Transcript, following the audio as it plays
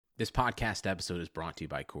This podcast episode is brought to you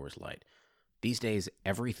by Coors Light. These days,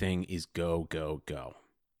 everything is go, go, go.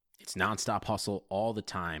 It's nonstop hustle all the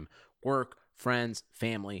time. Work, friends,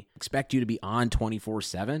 family, expect you to be on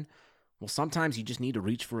 24/7. Well, sometimes you just need to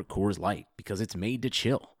reach for a Coors Light because it's made to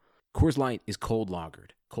chill. Coors Light is cold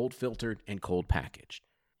lagered, cold filtered, and cold packaged.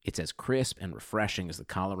 It's as crisp and refreshing as the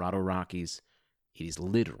Colorado Rockies. It is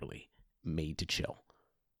literally made to chill.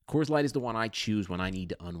 Coors Light is the one I choose when I need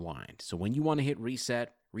to unwind. So when you want to hit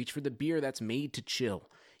reset, reach for the beer that's made to chill.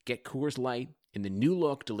 Get Coors Light in the new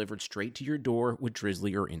look delivered straight to your door with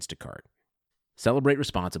Drizzly or Instacart. Celebrate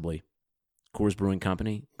responsibly. Coors Brewing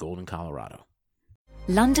Company, Golden, Colorado.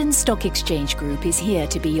 London Stock Exchange Group is here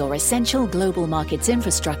to be your essential global markets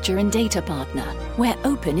infrastructure and data partner, where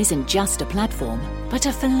open isn't just a platform, but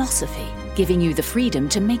a philosophy, giving you the freedom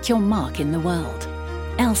to make your mark in the world.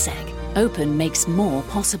 LSEG. Open makes more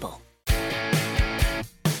possible.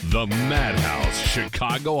 The Madhouse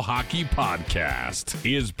Chicago Hockey Podcast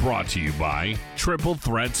is brought to you by Triple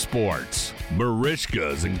Threat Sports,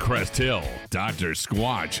 Marishka's in Crest Hill, Dr.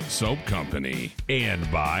 Squatch Soap Company,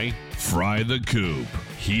 and by Fry the Coop.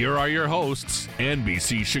 Here are your hosts,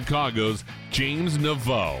 NBC Chicago's James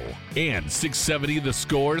Naveau and 670 The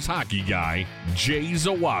Score's hockey guy, Jay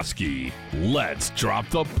Zawaski. Let's drop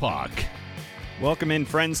the puck. Welcome in,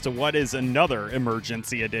 friends, to what is another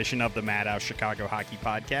emergency edition of the Madhouse Chicago Hockey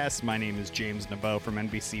Podcast. My name is James Naveau from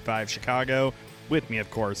NBC5 Chicago. With me, of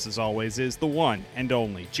course, as always, is the one and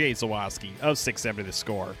only Jay Zawaski of 670 The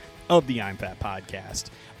Score, of the I'm Fat Podcast,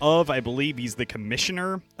 I believe he's the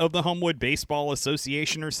commissioner of the Homewood Baseball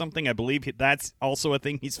Association or something. I believe that's also a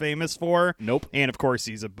thing he's famous for. Nope. And, of course,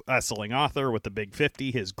 he's a best-selling author with the Big 50,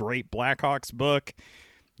 his great Blackhawks book.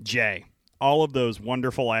 Jay, all of those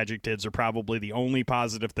wonderful adjectives are probably the only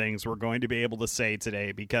positive things we're going to be able to say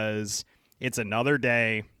today, because it's another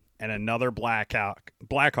day and another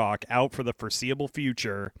Blackhawk out for the foreseeable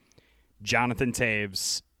future. Jonathan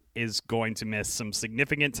Toews is going to miss some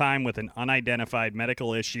significant time with an unidentified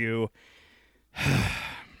medical issue.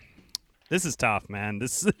 This is tough, man.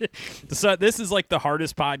 This is like the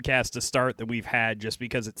hardest podcast to start that we've had, just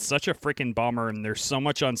because it's such a freaking bummer and there's so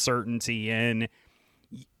much uncertainty. And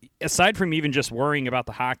aside from even just worrying about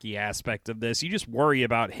the hockey aspect of this, you just worry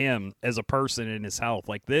about him as a person and his health.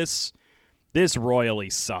 Like this royally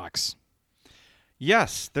sucks.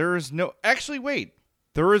 Yes, there is no... Actually, wait.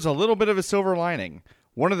 There is a little bit of a silver lining.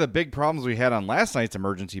 One of the big problems we had on last night's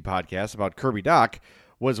emergency podcast about Kirby Dach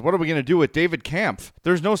was, what are we going to do with David Kampf?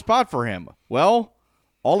 There's no spot for him. Well,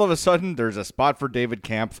 all of a sudden, there's a spot for David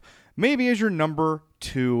Kampf, maybe as your number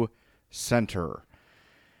 2 center.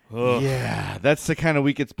 Ugh. Yeah, that's the kind of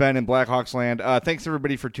week it's been in Blackhawks land. Thanks,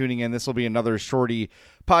 everybody, for tuning in. This will be another shorty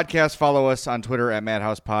podcast. Follow us on Twitter at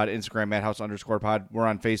MadhousePod, Instagram, Madhouse_pod. We're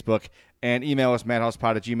on Facebook, and email us,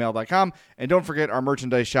 madhousepod@gmail.com. And don't forget our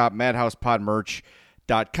merchandise shop,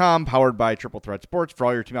 madhousepodmerch.com, powered by Triple Threat Sports. For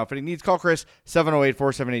all your team outfitting needs, call Chris,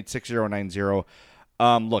 708-478-6090.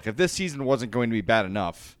 Look, if this season wasn't going to be bad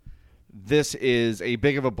enough, this is a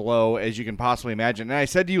big of a blow as you can possibly imagine. And I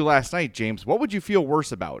said to you last night, James, what would you feel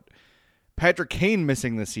worse about? Patrick Kane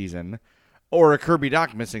missing the season or a Kirby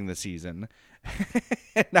Dach missing the season?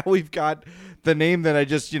 And now we've got the name that I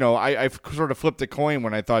just, I sort of flipped a coin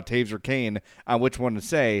when I thought Toews or Kane on which one to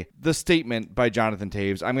say. The statement by Jonathan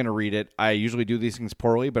Toews, I'm going to read it. I usually do these things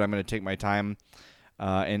poorly, but I'm going to take my time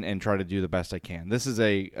and try to do the best I can. This is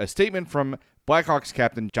a statement from Blackhawks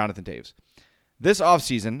captain Jonathan Toews. This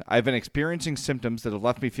offseason, I've been experiencing symptoms that have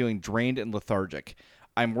left me feeling drained and lethargic.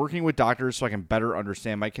 I'm working with doctors so I can better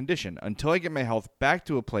understand my condition. Until I get my health back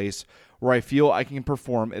to a place where I feel I can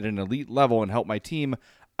perform at an elite level and help my team,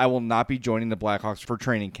 I will not be joining the Blackhawks for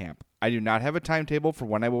training camp. I do not have a timetable for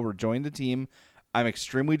when I will rejoin the team. I'm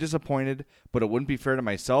extremely disappointed, but it wouldn't be fair to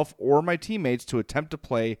myself or my teammates to attempt to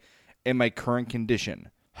play in my current condition.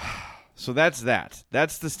 So that's that.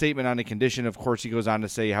 That's the statement on the condition. Of course, he goes on to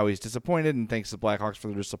say how he's disappointed and thanks the Blackhawks for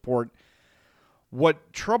their support.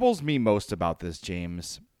 What troubles me most about this,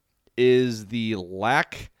 James, is the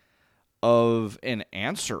lack of an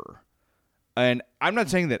answer. And I'm not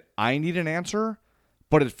saying that I need an answer,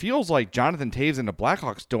 but it feels like Jonathan Toews and the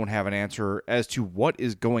Blackhawks don't have an answer as to what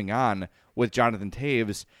is going on with Jonathan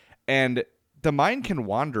Toews. And the mind can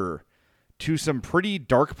wander to some pretty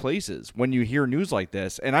dark places when you hear news like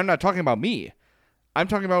this. And I'm not talking about me. I'm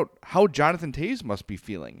talking about how Jonathan Toews must be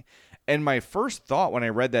feeling. And my first thought when I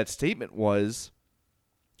read that statement was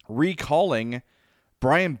recalling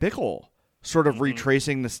Brian Bickle, sort of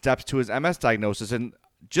retracing the steps to his MS diagnosis. And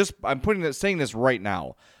just, saying this right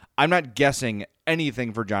now. I'm not guessing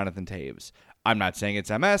anything for Jonathan Toews. I'm not saying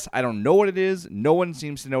it's MS. I don't know what it is. No one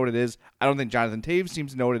seems to know what it is. I don't think Jonathan Toews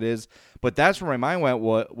seems to know what it is. But that's where my mind went,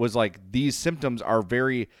 was like, these symptoms are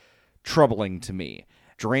very troubling to me.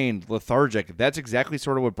 Drained, lethargic. That's exactly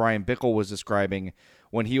sort of what Brian Bickle was describing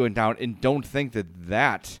when he went down. And don't think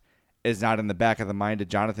that is not in the back of the mind of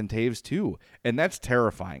Jonathan Toews too. And that's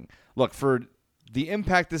terrifying. Look, for the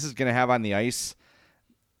impact this is going to have on the ice,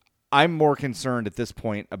 I'm more concerned at this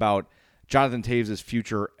point about Jonathan Toews'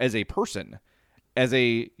 future as a person, as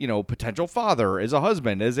a, potential father, as a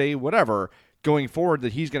husband, as a whatever, going forward,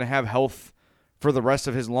 that he's going to have health for the rest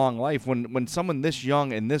of his long life. When someone this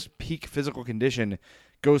young in this peak physical condition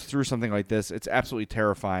goes through something like this, it's absolutely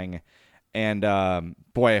terrifying. And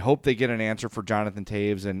boy, I hope they get an answer for Jonathan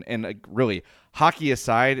Toews. And really, hockey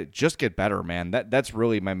aside, just get better, man. That's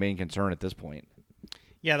really my main concern at this point.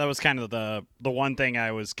 Yeah, that was kind of the one thing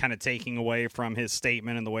I was kind of taking away from his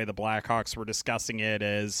statement and the way the Blackhawks were discussing it,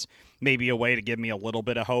 as maybe a way to give me a little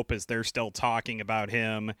bit of hope, as they're still talking about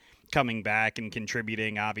him coming back and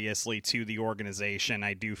contributing, obviously, to the organization.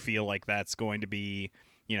 I do feel like that's going to be,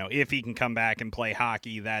 if he can come back and play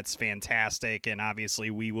hockey, that's fantastic. And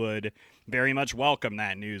obviously we would very much welcome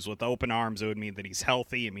that news with open arms. It would mean that he's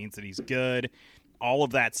healthy. It means that he's good. All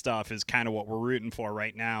of that stuff is kind of what we're rooting for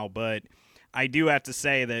right now. But I do have to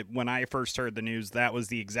say that when I first heard the news, that was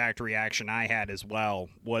the exact reaction I had as well,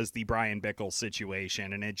 was the Brian Bickle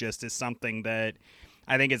situation. And it just is something that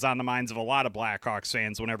I think is on the minds of a lot of Blackhawks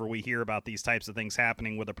fans. Whenever we hear about these types of things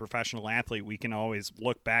happening with a professional athlete, we can always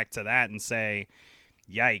look back to that and say,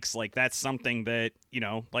 yikes, like that's something that,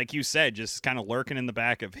 like you said, just kind of lurking in the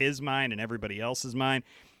back of his mind and everybody else's mind.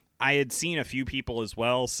 I had seen a few people as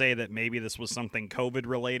well say that maybe this was something COVID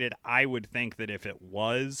related. I would think that if it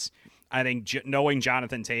was, I think knowing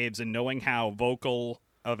Jonathan Toews and knowing how vocal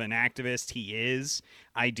of an activist he is,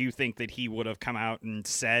 I do think that he would have come out and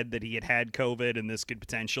said that he had COVID and this could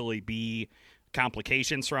potentially be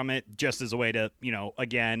complications from it, just as a way to,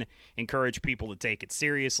 again, encourage people to take it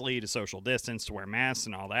seriously, to social distance, to wear masks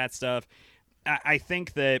and all that stuff. I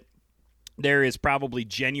think that there is probably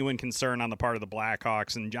genuine concern on the part of the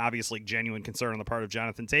Blackhawks, and obviously genuine concern on the part of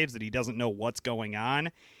Jonathan Toews that he doesn't know what's going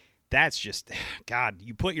on. That's just, God,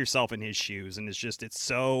 you put yourself in his shoes, and it's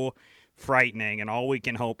so frightening. And all we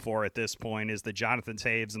can hope for at this point is that Jonathan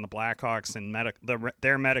Toews and the Blackhawks and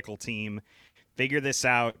their medical team figure this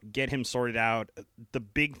out, get him sorted out. The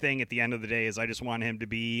big thing at the end of the day is I just want him to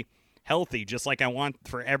be healthy, just like I want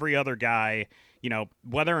for every other guy,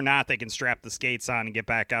 whether or not they can strap the skates on and get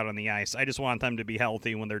back out on the ice. I just want them to be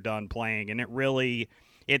healthy when they're done playing. And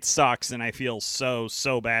it sucks, and I feel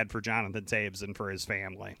so bad for Jonathan Toews and for his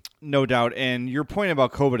family. No doubt. And your point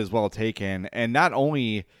about COVID is well taken. And not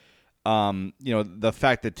only, the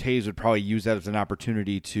fact that Toews would probably use that as an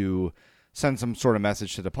opportunity to send some sort of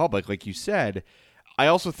message to the public, like you said, I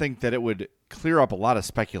also think that it would clear up a lot of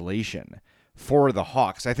speculation for the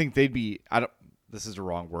Hawks. I think they'd be, this is the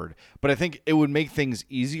wrong word, but I think it would make things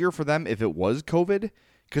easier for them if it was COVID,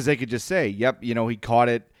 because they could just say, yep, he caught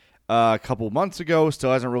it a couple months ago,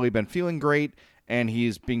 still hasn't really been feeling great, and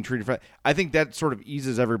he's being treated for. I think that sort of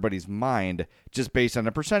eases everybody's mind just based on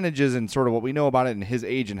the percentages and sort of what we know about it and his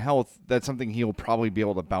age and health. That's something he'll probably be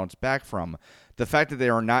able to bounce back from. The fact that they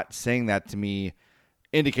are not saying that to me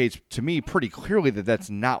indicates to me pretty clearly that that's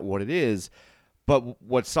not what it is. But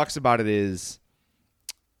what sucks about it is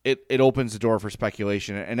it opens the door for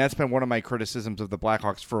speculation. And that's been one of my criticisms of the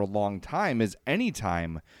Blackhawks for a long time, is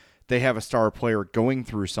anytime they have a star player going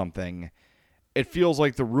through something, it feels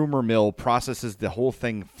like the rumor mill processes the whole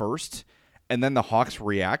thing first, and then the Hawks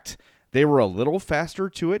react. They were a little faster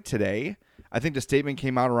to it today. I think the statement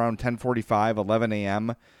came out around 10:45, 11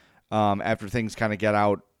 a.m., after things kind of get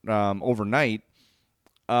out overnight.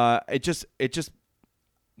 It just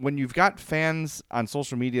when you've got fans on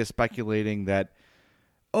social media speculating that,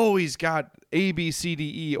 oh, he's got A, B, C,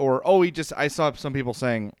 D, E, or, oh, I saw some people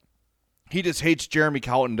saying he just hates Jeremy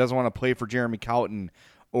Colliton, doesn't want to play for Jeremy Colliton,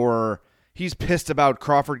 or he's pissed about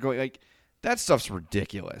Crawford going, like, that stuff's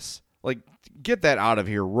ridiculous. Like, get that out of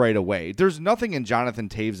here right away. There's nothing in Jonathan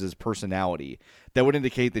Toews' personality that would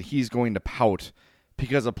indicate that he's going to pout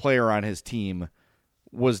because a player on his team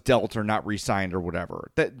was dealt or not re-signed or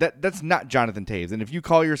whatever. That's not Jonathan Toews. And if you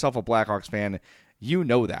call yourself a Blackhawks fan, you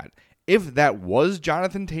know that. If that was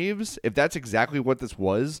Jonathan Toews, if that's exactly what this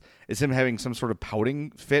was, is him having some sort of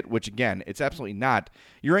pouting fit, which, again, it's absolutely not.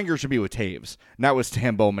 Your anger should be with Toews, not with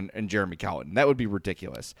Stan Bowman and Jeremy Colliton. That would be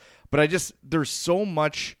ridiculous. But there's so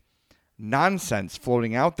much nonsense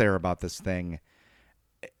floating out there about this thing.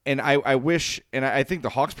 And I wish, and I think the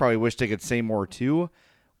Hawks probably wish they could say more too.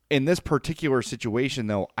 In this particular situation,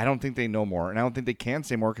 though, I don't think they know more, and I don't think they can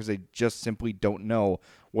say more because they just simply don't know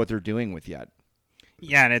what they're doing with yet.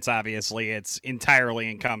 Yeah, and it's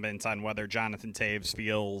entirely incumbent on whether Jonathan Toews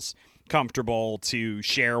feels comfortable to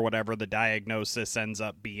share whatever the diagnosis ends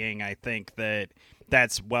up being. I think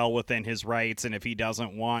that's well within his rights, and if he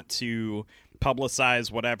doesn't want to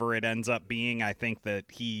publicize whatever it ends up being, I think that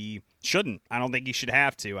he shouldn't. I don't think he should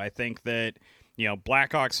have to. I think that,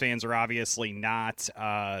 Blackhawks fans are obviously not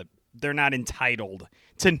they're not entitled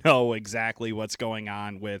to know exactly what's going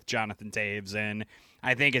on with Jonathan Toews, and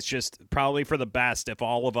I think it's just probably for the best if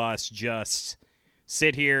all of us just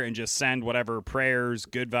sit here and just send whatever prayers,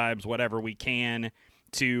 good vibes, whatever we can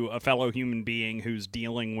to a fellow human being who's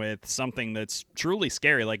dealing with something that's truly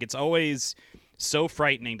scary. Like, it's always so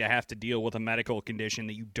frightening to have to deal with a medical condition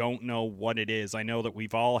that you don't know what it is. I know that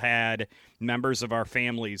we've all had members of our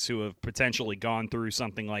families who have potentially gone through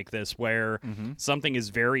something like this where something is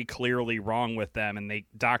very clearly wrong with them and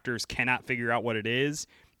doctors cannot figure out what it is.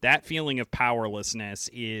 That feeling of powerlessness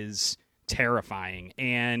is terrifying.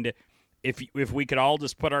 And if we could all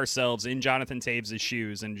just put ourselves in Jonathan Toews'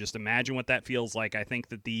 shoes and just imagine what that feels like, I think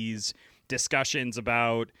that these discussions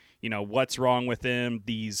about, what's wrong with him,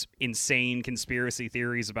 these insane conspiracy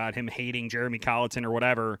theories about him hating Jeremy Colleton or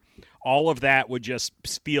whatever, all of that would just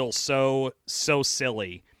feel so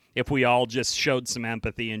silly if we all just showed some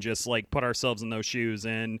empathy and just put ourselves in those shoes.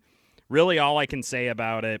 And really all I can say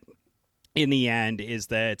about it in the end is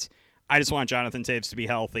that I just want Jonathan Toews to be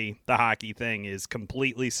healthy. The hockey thing is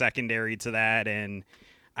completely secondary to that, and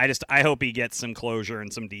I hope he gets some closure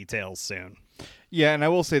and some details soon. Yeah, and I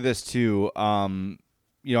will say this too.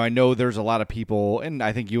 I know there's a lot of people, and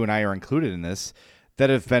I think you and I are included in this, that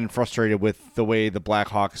have been frustrated with the way the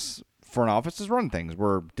Blackhawks front office has run things.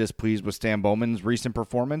 We're displeased with Stan Bowman's recent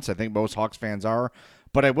performance. I think most Hawks fans are.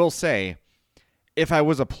 But I will say, if I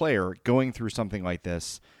was a player going through something like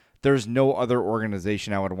this, there's no other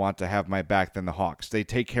organization I would want to have my back than the Hawks. They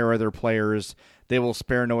take care of their players. They will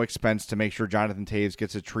spare no expense to make sure Jonathan Toews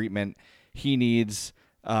gets the treatment he needs,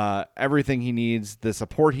 everything he needs, the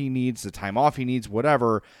support he needs, the time off he needs,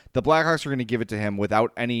 whatever. The Blackhawks are going to give it to him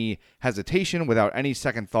without any hesitation, without any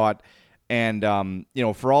second thought. And,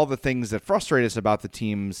 for all the things that frustrate us about the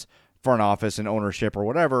team's front office and ownership or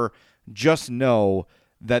whatever, just know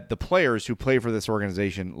that the players who play for this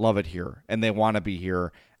organization love it here and they want to be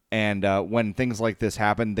here. And when things like this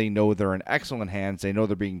happen, they know they're in excellent hands. They know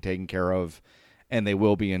they're being taken care of, and they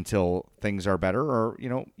will be until things are better, or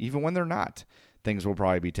even when they're not, things will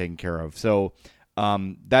probably be taken care of. So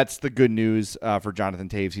that's the good news for Jonathan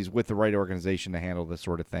Toews. He's with the right organization to handle this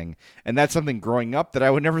sort of thing, and that's something growing up that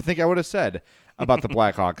I would never think I would have said about the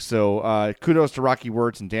Blackhawks. So kudos to Rocky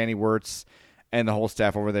Wirtz and Danny Wirtz and the whole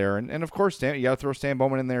staff over there, and of course, you got to throw Stan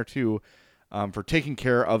Bowman in there too for taking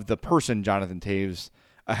care of the person Jonathan Toews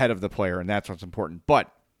ahead of the player, and that's what's important. But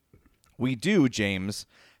we do, James,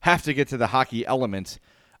 have to get to the hockey element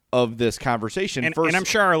of this conversation and, first. And I'm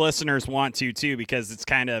sure our listeners want to, too, because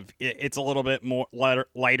it's a little bit more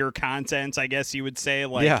lighter content, I guess you would say.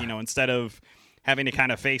 Instead of having to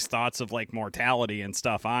kind of face thoughts of, mortality and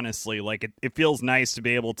stuff, honestly, it feels nice to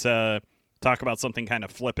be able to talk about something kind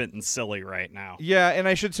of flippant and silly right now. Yeah, and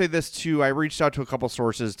I should say this, too. I reached out to a couple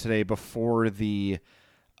sources today before the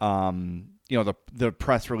the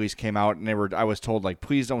press release came out, and I was told,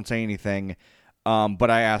 please don't say anything.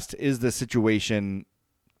 But I asked, is this situation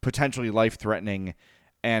potentially life-threatening?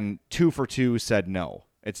 And 2 for 2 said no.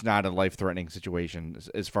 It's not a life-threatening situation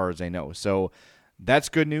as far as they know. So that's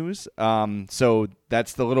good news. So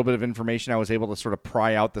that's the little bit of information I was able to sort of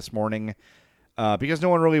pry out this morning because no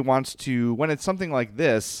one really wants to, when it's something like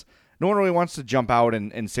this, no one really wants to jump out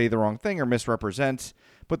and say the wrong thing or misrepresent.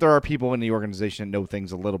 But there are people in the organization that know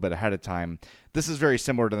things a little bit ahead of time. This is very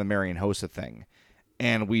similar to the Marian Hossa thing.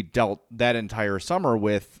 And we dealt that entire summer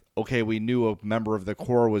with, okay, we knew a member of the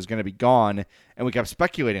core was going to be gone, and we kept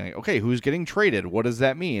speculating, okay, who's getting traded? What does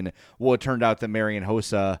that mean? Well, it turned out that Marian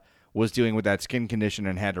Hossa was dealing with that skin condition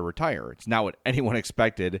and had to retire. It's not what anyone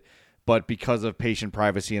expected, but because of patient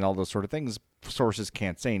privacy and all those sort of things, sources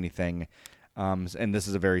can't say anything. And this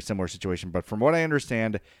is a very similar situation. But from what I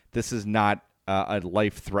understand, this is not a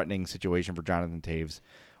life-threatening situation for Jonathan Toews,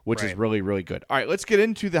 which is really, really good. All right, let's get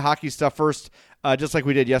into the hockey stuff first. Just like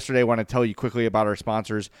we did yesterday, I want to tell you quickly about our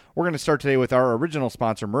sponsors. We're going to start today with our original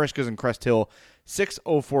sponsor, Marishka's in Crest Hill,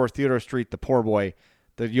 604 Theodore Street, the Poor Boy,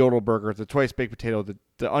 the Yodel Burger, the Twice Baked Potato,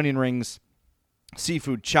 the onion rings,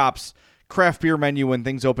 seafood chops, craft beer menu when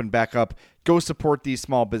things open back up. Go support these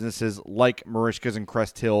small businesses like Marishka's in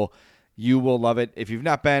Crest Hill. You will love it. If you've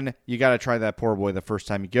not been, you got to try that poor boy the first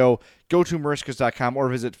time you go. Go to Marishkas.com or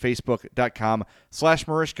visit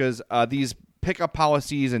Facebook.com/Marishkas. These pickup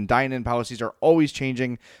policies and dine-in policies are always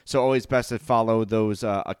changing, so always best to follow those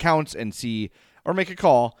accounts and see or make a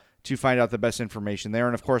call to find out the best information there.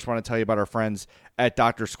 And, of course, want to tell you about our friends at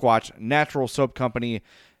Dr. Squatch Natural Soap Company.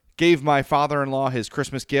 Gave my father-in-law his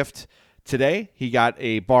Christmas gift today. He got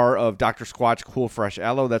a bar of Dr. Squatch Cool Fresh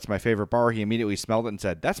Aloe. That's my favorite bar. He immediately smelled it and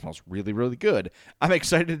said, that smells really, really good. I'm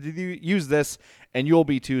excited to use this, and you'll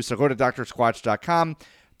be too. So go to drsquatch.com.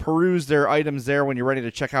 Peruse their items there. When you're ready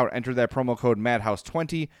to check out, enter that promo code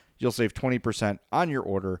MADHOUSE20. You'll save 20% on your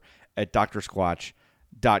order at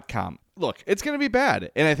drsquatch.com. Look, it's going to be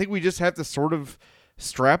bad, and I think we just have to sort of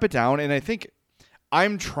strap it down, and I think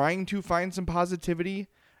I'm trying to find some positivity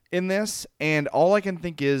in this, and all I can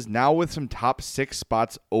think is now with some top 6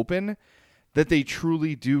 spots open, that they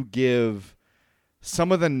truly do give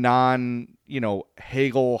some of the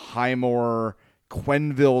Hagel, Highmore,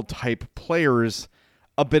 Quenneville type players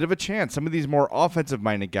a bit of a chance. Some of these more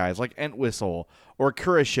offensive-minded guys like Entwistle or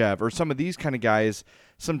Kurashev or some of these kind of guys,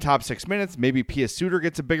 some top 6 minutes. Maybe Pia Suter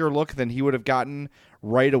gets a bigger look than he would have gotten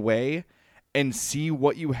right away, and see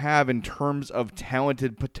what you have in terms of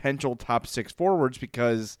talented potential top 6 forwards,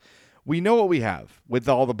 because we know what we have with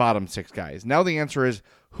all the bottom 6 guys. Now the answer is,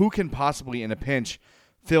 who can possibly in a pinch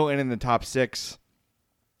fill in the top 6?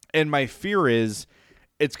 And my fear is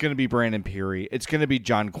it's going to be Brandon Peary. It's going to be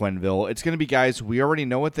John Quenneville. It's going to be guys who we already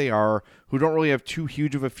know what they are, who don't really have too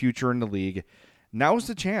huge of a future in the league. Now's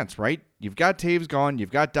the chance, right? You've got Toews gone.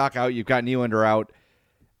 You've got Doc out. You've got Nylander out.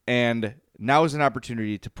 And now is an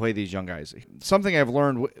opportunity to play these young guys. Something I've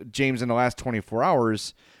learned, James, in the last 24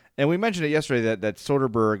 hours, and we mentioned it yesterday, that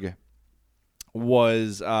Soderberg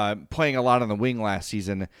was playing a lot on the wing last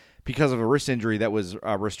season because of a wrist injury that was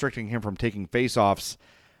restricting him from taking faceoffs.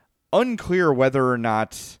 Unclear whether or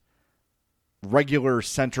not regular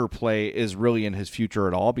center play is really in his future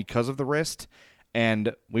at all because of the wrist,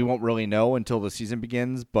 and we won't really know until the season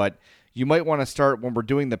begins, but you might want to start, when we're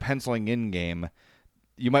doing the penciling in game,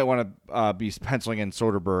 you might want to be penciling in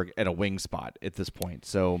Soderberg at a wing spot at this point.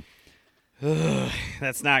 So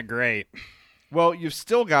that's not great. Well, you've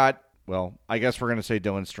still got, I guess we're going to say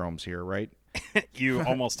Dylan Strome's here, right? You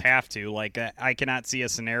almost have to. I cannot see a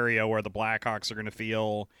scenario where the Blackhawks are going to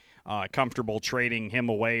feel comfortable trading him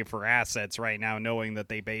away for assets right now, knowing that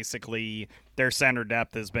their center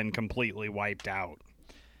depth has been completely wiped out.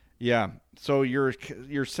 Yeah. So your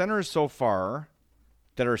centers so far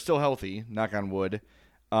that are still healthy, knock on wood,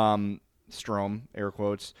 Strome, air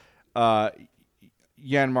quotes,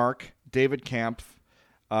 Janmark, David Kampf,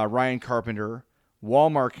 Ryan Carpenter,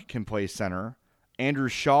 Wallmark can play center. Andrew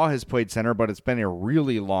Shaw has played center, but it's been a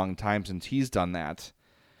really long time since he's done that.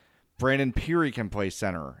 Brandon Peary can play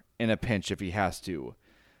center in a pinch if he has to.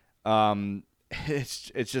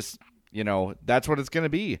 It's just, that's what it's going to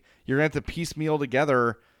be. You're going to have to piecemeal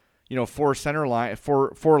together,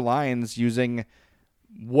 4 lines using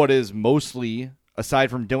what is mostly, aside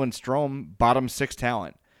from Dylan Strome, bottom 6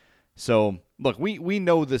 talent. So, look, we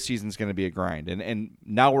know this season's going to be a grind, and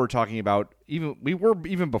now we're talking about, we were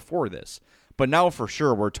even before this, but now for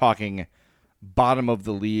sure we're talking bottom of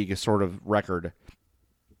the league sort of record,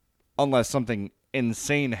 unless something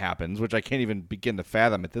insane happens, which I can't even begin to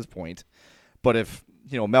fathom at this point. But if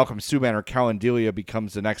Malcolm Subban or Callan Delia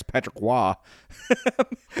becomes the next Patrick Waugh,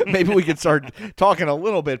 maybe we could start talking a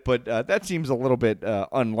little bit, but that seems a little bit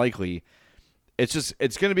unlikely. It's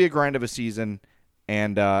going to be a grind of a season,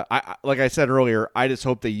 and like I said earlier, I just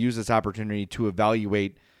hope they use this opportunity to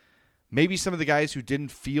evaluate maybe some of the guys who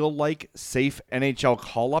didn't feel like safe NHL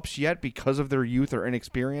call-ups yet because of their youth or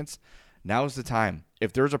inexperience. Now's the time.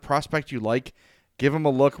 If there's a prospect you like, give them a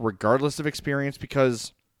look regardless of experience,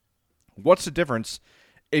 because what's the difference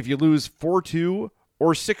if you lose 4-2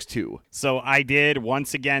 or 6-2? So I did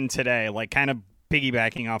once again today, kind of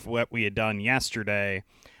piggybacking off what we had done yesterday,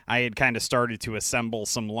 I had kind of started to assemble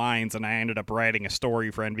some lines, and I ended up writing a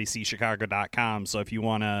story for NBCChicago.com. So if you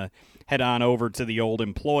want to head on over to the old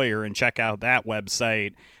employer and check out that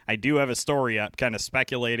website, I do have a story up kind of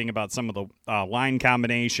speculating about some of the line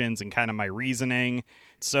combinations and kind of my reasoning.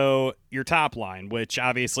 So your top line, which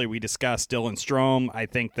obviously we discussed, Dylan Strome, I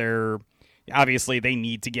think they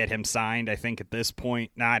need to get him signed. I think at this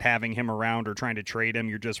point, not having him around or trying to trade him,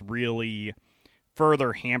 you're just really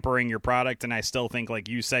further hampering your product. And I still think, like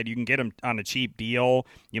you said, you can get him on a cheap deal.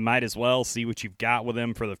 You might as well see what you've got with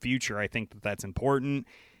him for the future. I think that's important.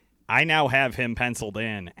 I now have him penciled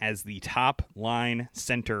in as the top line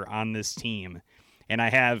center on this team. And I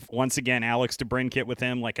have, once again, Alex DeBrincat with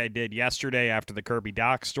him like I did yesterday after the Kirby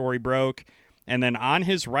Doc story broke. And then on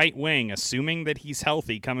his right wing, assuming that he's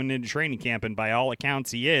healthy coming into training camp, and by all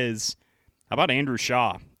accounts he is, how about Andrew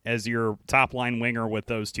Shaw as your top-line winger with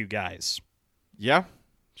those two guys? Yeah,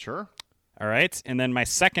 sure. All right, and then my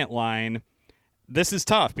second line, this is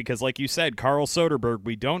tough because, like you said, Carl Soderberg,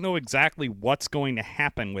 we don't know exactly what's going to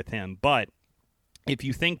happen with him, but if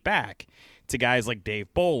you think back to guys like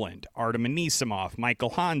Dave Boland, Artem Anisimov,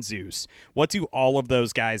 Michael Handzus, what do all of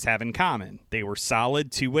those guys have in common? They were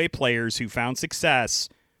solid two-way players who found success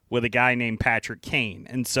with a guy named Patrick Kane.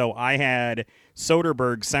 And so I had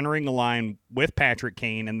Soderberg centering the line with Patrick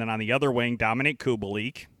Kane, and then on the other wing, Dominik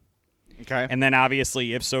Kubalik. Okay. And then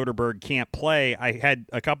obviously if Soderberg can't play, I had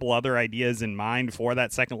a couple other ideas in mind for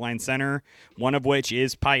that second-line center, one of which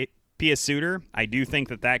is Pia Suter. I do think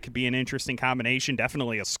that could be an interesting combination,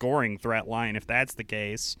 definitely a scoring threat line if that's the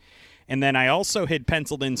case. And then I also had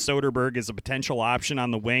penciled in Soderberg as a potential option on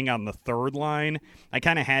the wing on the third line. I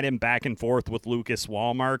kind of had him back and forth with Lucas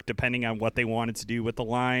Wallmark, depending on what they wanted to do with the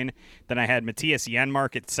line. Then I had Matthias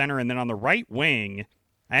Janmark at center, and then on the right wing,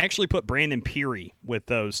 I actually put Brandon Peary with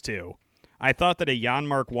those two. I thought that a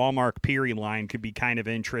Janmark, Wallmark, Peary line could be kind of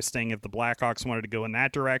interesting if the Blackhawks wanted to go in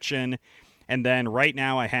that direction. And then right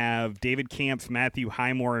now I have David Kampf, Matthew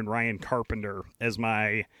Highmore, and Ryan Carpenter as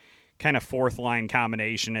my kind of fourth line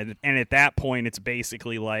combination. And at that point, it's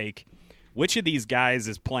basically like, which of these guys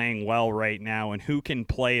is playing well right now and who can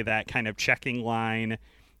play that kind of checking line,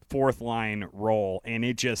 fourth line role? And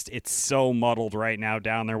it's so muddled right now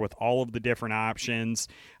down there with all of the different options.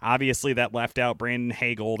 Obviously, that left out Brandon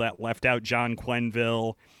Hagel, that left out John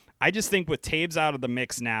Quenneville. I just think with Toews out of the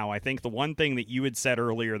mix now, I think the one thing that you had said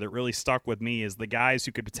earlier that really stuck with me is the guys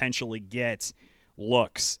who could potentially get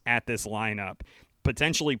looks at this lineup,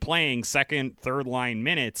 potentially playing second, third line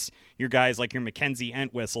minutes, your guys like your Mackenzie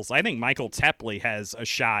Entwistles. I think Michael Tepley has a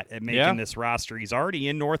shot at making this roster. He's already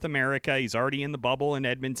in North America. He's already in the bubble in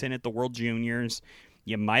Edmonton at the World Juniors.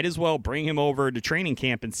 You might as well bring him over to training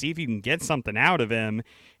camp and see if you can get something out of him.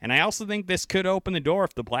 And I also think this could open the door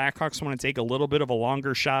if the Blackhawks want to take a little bit of a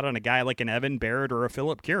longer shot on a guy like an Evan Barrett or a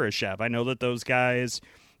Philip Kurashev. I know that those guys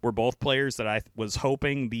were both players that I was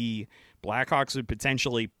hoping the Blackhawks would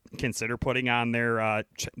potentially consider putting on their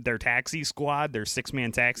taxi squad, their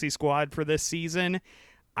six-man taxi squad for this season.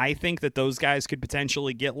 I think that those guys could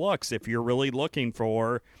potentially get looks if you're really looking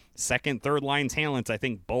for second, third line talents. I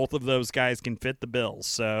think both of those guys can fit the bill.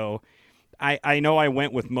 So I know I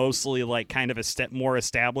went with mostly like kind of a step more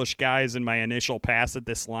established guys in my initial pass at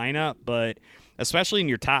this lineup, but especially in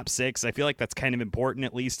your top six, I feel like that's kind of important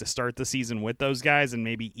at least to start the season with those guys and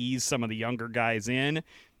maybe ease some of the younger guys in.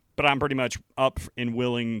 But I'm pretty much up and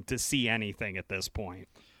willing to see anything at this point.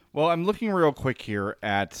 Well, I'm looking real quick here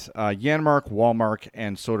at Janmark, Wallmark,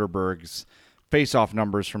 and Soderberg's face-off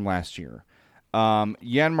numbers from last year.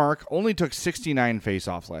 Janmark only took 69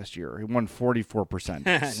 face-offs last year. He won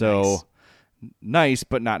 44%. So nice,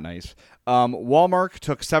 but not nice. Wallmark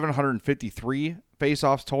took 753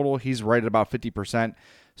 face-offs total. He's right at about 50%.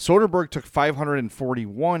 Soderberg took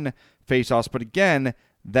 541 face-offs, but again,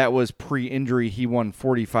 that was pre-injury. He won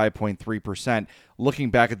 45.3%.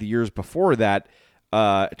 Looking back at the years before that,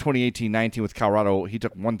 2018-19 with Colorado, he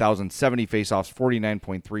took 1,070 faceoffs,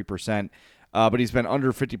 49.3%. But he's been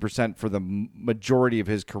under 50% for the majority of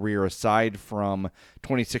his career, aside from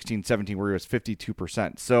 2016-17 where he was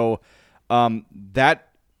 52%. So that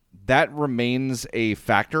remains a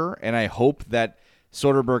factor, and I hope that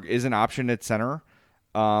Soderberg is an option at center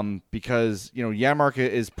because Janmark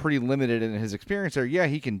is pretty limited in his experience there. Yeah,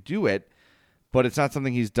 he can do it, but it's not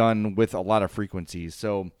something he's done with a lot of frequency.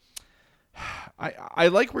 So I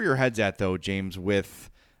like where your head's at, though, James, with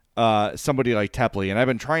somebody like Tepley, and I've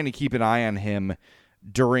been trying to keep an eye on him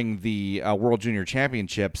during the World Junior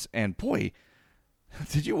Championships. And boy,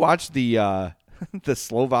 did you watch the the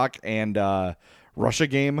Slovak and Russia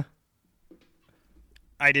game?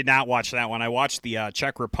 I did not watch that one. I watched the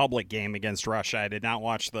Czech Republic game against Russia. I did not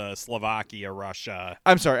watch the Slovakia-Russia.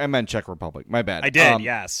 I'm sorry, I meant Czech Republic. My bad. I did,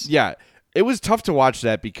 yes. Yeah, it was tough to watch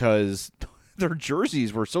that because their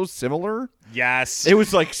jerseys were so similar. Yes. It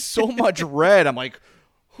was like so much red. I'm like,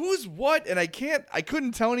 who's what? And I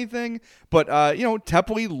couldn't tell anything. But,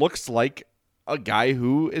 Tepley looks like a guy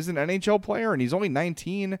who is an NHL player, and he's only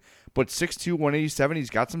 19, but 6'2", 187.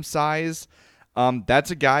 He's got some size.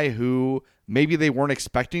 That's a guy who maybe they weren't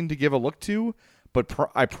expecting to give a look to, but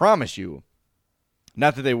I promise you,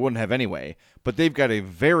 not that they wouldn't have anyway, but they've got a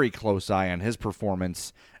very close eye on his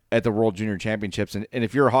performance at the World Junior Championships. And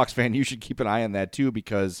if you're a Hawks fan, you should keep an eye on that too,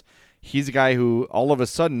 because he's a guy who all of a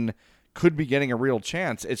sudden could be getting a real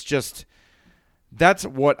chance. It's just, that's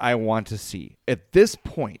what I want to see. At this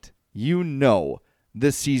point,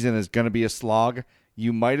 this season is going to be a slog,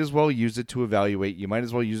 you might as well use it to evaluate. You might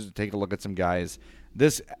as well use it to take a look at some guys.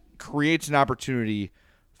 This creates an opportunity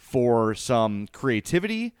for some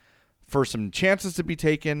creativity, for some chances to be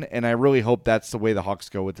taken, and I really hope that's the way the Hawks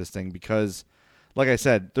go with this thing because, like I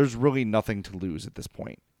said, there's really nothing to lose at this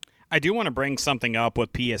point. I do want to bring something up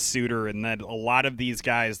with P.S. Suter, and that a lot of these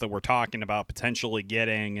guys that we're talking about potentially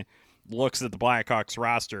getting looks at the Blackhawks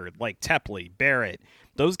roster, like Tepley, Barrett,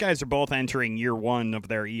 those guys are both entering year one of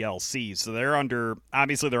their ELCs. So they're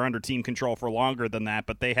under team control for longer than that,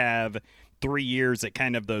 but they have 3 years at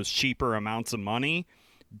kind of those cheaper amounts of money.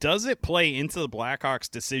 Does it play into the Blackhawks'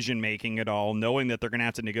 decision-making at all, knowing that they're going to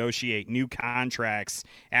have to negotiate new contracts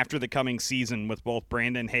after the coming season with both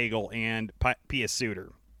Brandon Hagel and P.S.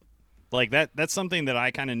 Suter? Like, that's something that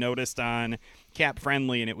I kind of noticed on Cap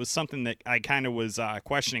Friendly, and it was something that I kind of was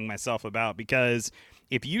questioning myself about, because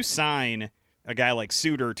if you sign a guy like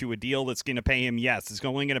Suter to a deal that's going to pay him, yes, it's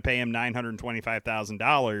only going to pay him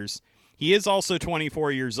 $925,000, he is also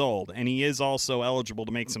 24 years old, and he is also eligible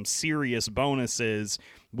to make some serious bonuses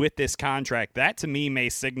with this contract. That, to me, may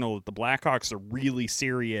signal that the Blackhawks are really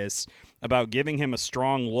serious about giving him a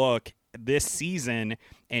strong look this season,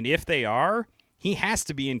 and if they are, he has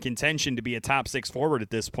to be in contention to be a top six forward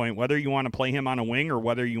at this point, whether you want to play him on a wing or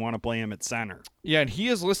whether you want to play him at center. Yeah, and he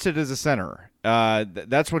is listed as a center.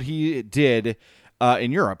 That's what he did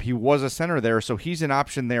in Europe. He was a center there, so he's an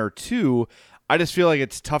option there too. I just feel like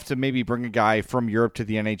it's tough to maybe bring a guy from Europe to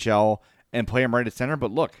the NHL and play him right at center. But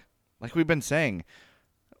look, like we've been saying,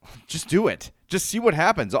 just do it. Just see what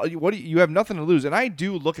happens. You have nothing to lose. And I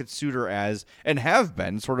do look at Suter as, and have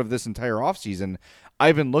been sort of this entire offseason,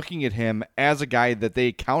 I've been looking at him as a guy that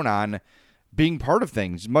they count on being part of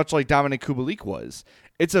things, much like Dominic Kubalik was.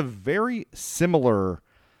 It's a very similar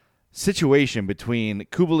situation between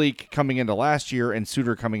Kubalik coming into last year and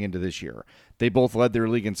Suter coming into this year. They both led their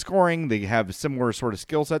league in scoring. They have similar sort of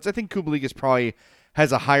skill sets. I think Kubalik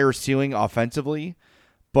has a higher ceiling offensively,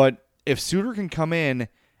 but if Suter can come in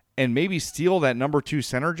and maybe steal that number 2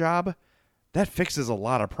 center job, that fixes a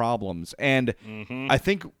lot of problems. And I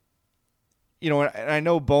think, and I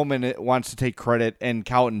know Bowman wants to take credit, and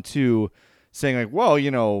Cowton too, saying like, well,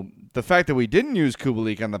 the fact that we didn't use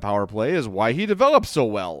Kubalik on the power play is why he developed so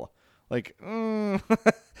well. Like, I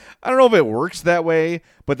don't know if it works that way,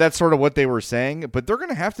 but that's sort of what they were saying. But they're going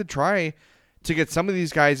to have to try to get some of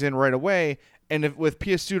these guys in right away. And with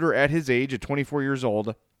P.S. Suter at his age, at 24 years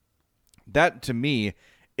old, that to me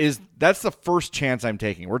that's the first chance I'm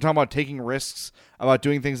taking. We're talking about taking risks, about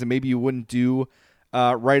doing things that maybe you wouldn't do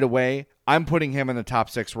right away. I'm putting him in the top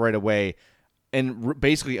 6 right away, and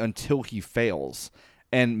basically until he fails.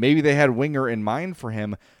 And maybe they had winger in mind for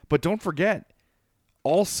him, but don't forget,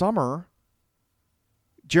 all summer,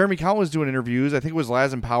 Jeremy Cowell was doing interviews. I think it was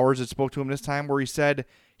Laz and Powers that spoke to him this time, where he said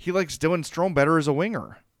he likes Dylan Strome better as a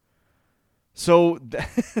winger. So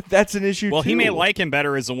that's an issue, well, too. he may like him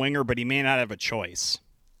better as a winger, but he may not have a choice.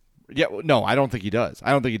 Yeah, no, I don't think he does.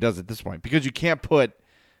 I don't think he does at this point, because you can't put,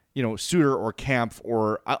 Suter or Kampf,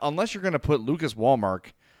 or unless you're going to put Lucas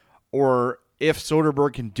Wallmark, or if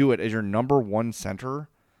Soderberg can do it as your number 1 center,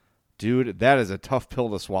 dude, that is a tough pill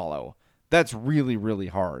to swallow. That's really, really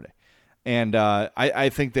hard. And I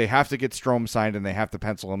think they have to get Strome signed, and they have to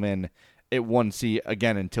pencil him in at 1C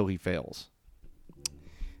again until he fails.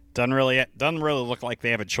 Doesn't really look like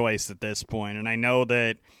they have a choice at this point. And I know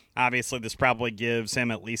that obviously this probably gives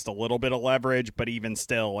him at least a little bit of leverage, but even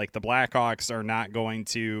still, like, the Blackhawks are not going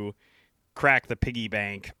to crack the piggy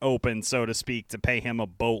bank open, so to speak, to pay him a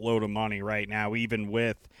boatload of money right now, even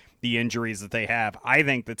with the injuries that they have. I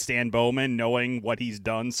think that Stan Bowman, knowing what he's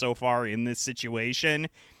done so far in this situation,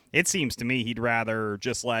 it seems to me he'd rather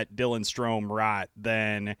just let Dylan Strome rot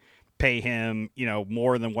than pay him,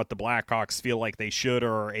 more than what the Blackhawks feel like they should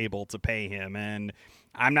or are able to pay him. And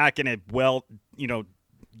I'm not going to,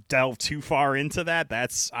 delve too far into that.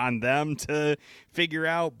 That's on them to figure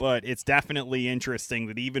out, but it's definitely interesting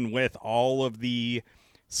that even with all of the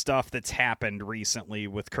stuff that's happened recently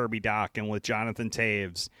with Kirby Dach and with Jonathan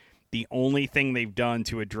Toews, the only thing they've done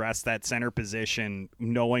to address that center position,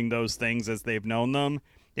 knowing those things as they've known them,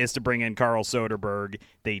 is to bring in Carl Soderberg.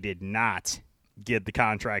 They did not get the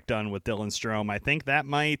contract done with Dylan Strome. I think that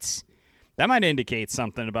might indicate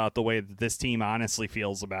something about the way that this team honestly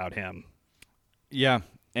feels about him. Yeah,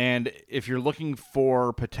 and if you're looking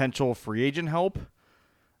for potential free agent help,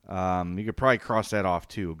 you could probably cross that off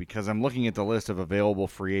too, because I'm looking at the list of available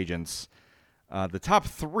free agents. The top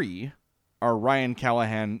 3 are Ryan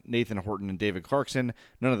Callahan, Nathan Horton, and David Clarkson.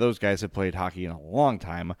 None of those guys have played hockey in a long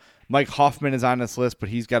time. Mike Hoffman is on this list, but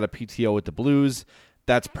he's got a PTO with the Blues.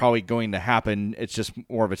 that's probably going to happen. It's just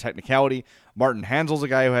more of a technicality. Martin Hansel's a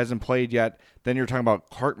guy who hasn't played yet. Then you're talking about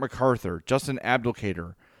Clark MacArthur, Justin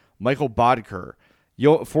Abdelkader, Michael Bodker,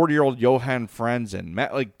 40-year-old Johan Franzen.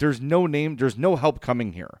 Matt, there's no name, there's no help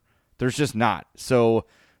coming here. There's just not. So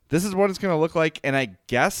this is what it's going to look like, and I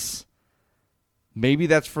guess maybe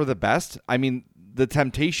that's for the best. I mean, the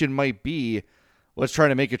temptation might be, let's try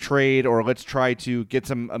to make a trade or let's try to get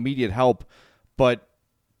some immediate help, but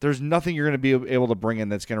there's nothing you're going to be able to bring in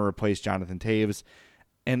that's going to replace Jonathan Toews.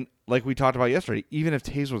 And like we talked about yesterday, even if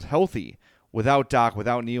Toews was healthy, without Doc,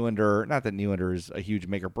 without Nylander, not that Nylander is a huge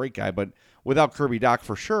make-or-break guy, but without Kirby Dach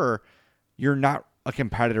for sure, you're not a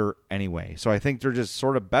competitor anyway. So I think they're just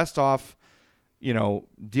sort of best off,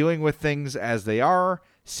 dealing with things as they are,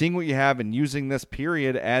 seeing what you have, and using this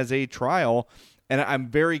period as a trial. And I'm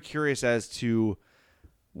very curious as to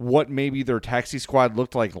what maybe their taxi squad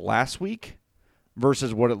looked like last week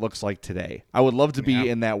versus what it looks like today. I would love to be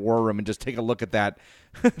in that war room and just take a look at that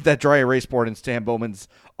that dry erase board in Stan Bowman's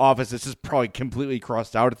office. It's just probably completely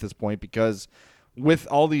crossed out at this point because with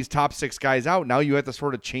all these top 6 guys out, now you have to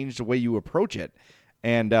sort of change the way you approach it.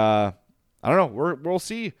 And I don't know. We'll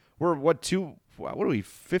see. We're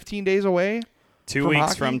 15 days away? 2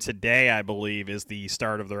 weeks from today, I believe, is the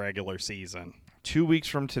start of the regular season. 2 weeks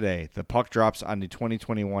from today, the puck drops on the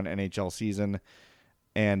 2021 NHL season.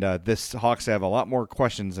 And this Hawks have a lot more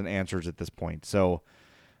questions than answers at this point. So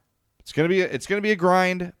it's gonna be a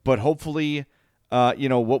grind, but hopefully,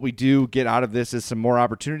 what we do get out of this is some more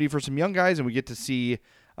opportunity for some young guys, and we get to see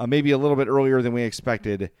maybe a little bit earlier than we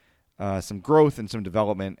expected some growth and some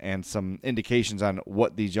development and some indications on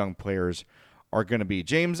what these young players are going to be.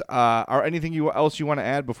 James, are anything else you want to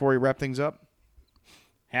add before we wrap things up?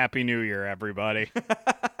 Happy New Year, everybody.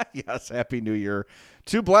 Yes, Happy New Year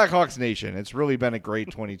to Blackhawks Nation. It's really been a great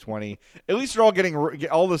 2020. At least they're all getting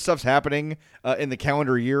all this stuff's happening in the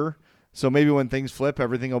calendar year. So maybe when things flip,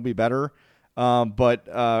 everything will be better. But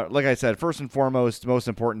like I said, first and foremost, the most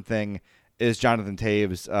important thing is Jonathan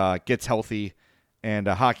Toews gets healthy. And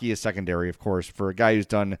hockey is secondary, of course, for a guy who's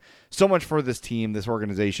done so much for this team, this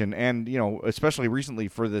organization, and, especially recently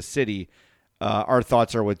for this city. Our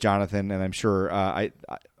thoughts are with Jonathan, and I'm sure I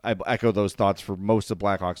echo those thoughts for most of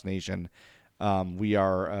Blackhawks Nation. We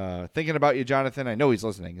are thinking about you, Jonathan. I know he's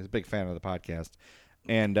listening. He's a big fan of the podcast.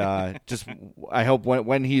 And I hope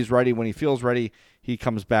when he's ready, when he feels ready, he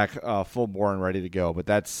comes back full bore and ready to go. But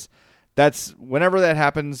that's whenever that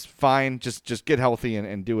happens, fine. Just get healthy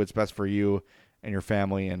and do what's best for you and your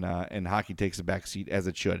family, and hockey takes a back seat as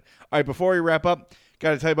it should. All right, before we wrap up,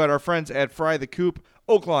 got to tell you about our friends at Fry the Coop,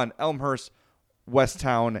 Oaklawn, Elmhurst,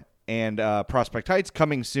 Westtown, and Prospect Heights,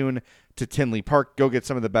 coming soon to Tinley Park. Go get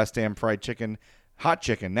some of the best damn fried chicken, hot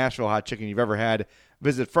chicken, Nashville hot chicken you've ever had.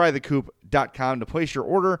 Visit frythecoop.com to place your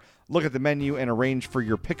order, look at the menu, and arrange for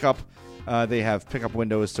your pickup. They have pickup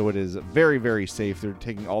windows, so it is very, very safe. They're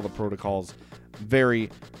taking all the protocols very,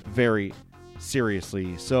 very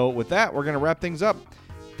seriously. So with that, we're going to wrap things up.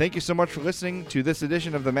 Thank you so much for listening to this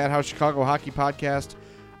edition of the Madhouse Chicago Hockey Podcast.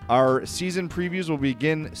 Our season previews will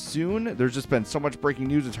begin soon. There's just been so much breaking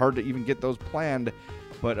news, it's hard to even get those planned.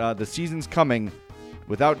 But the season's coming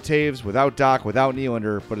without Toews, without Doc, without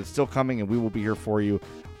Nylander, but it's still coming, and we will be here for you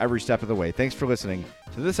every step of the way. Thanks for listening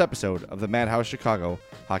to this episode of the Madhouse Chicago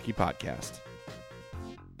Hockey Podcast.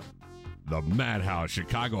 The Madhouse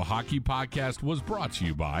Chicago Hockey Podcast was brought to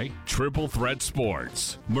you by Triple Threat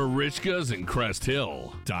Sports, Marishka's in Crest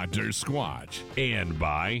Hill, Dr. Squatch, and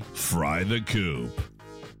by Fry the Coop.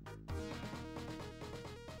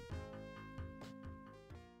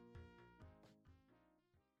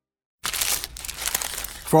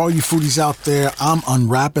 For all you foodies out there, I'm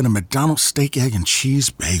unwrapping a McDonald's steak, egg, and cheese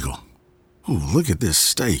bagel. Ooh, look at this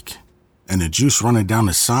steak. And the juice running down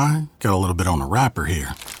the side, got a little bit on the wrapper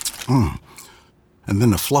here. And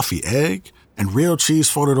then the fluffy egg and real cheese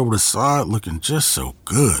folded over the side, looking just so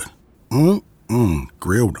good.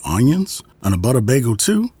 Grilled onions and a butter bagel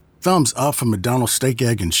too. Thumbs up for McDonald's steak,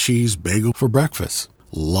 egg, and cheese bagel for breakfast.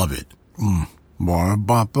 Love it.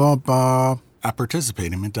 Ba-ba-ba-ba. I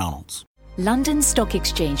participate in McDonald's. London Stock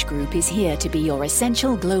Exchange Group is here to be your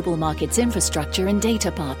essential global markets infrastructure and data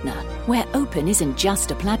partner, where open isn't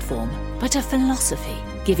just a platform, but a philosophy,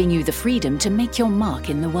 giving you the freedom to make your mark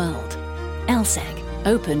in the world. LSEG,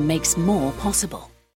 open makes more possible.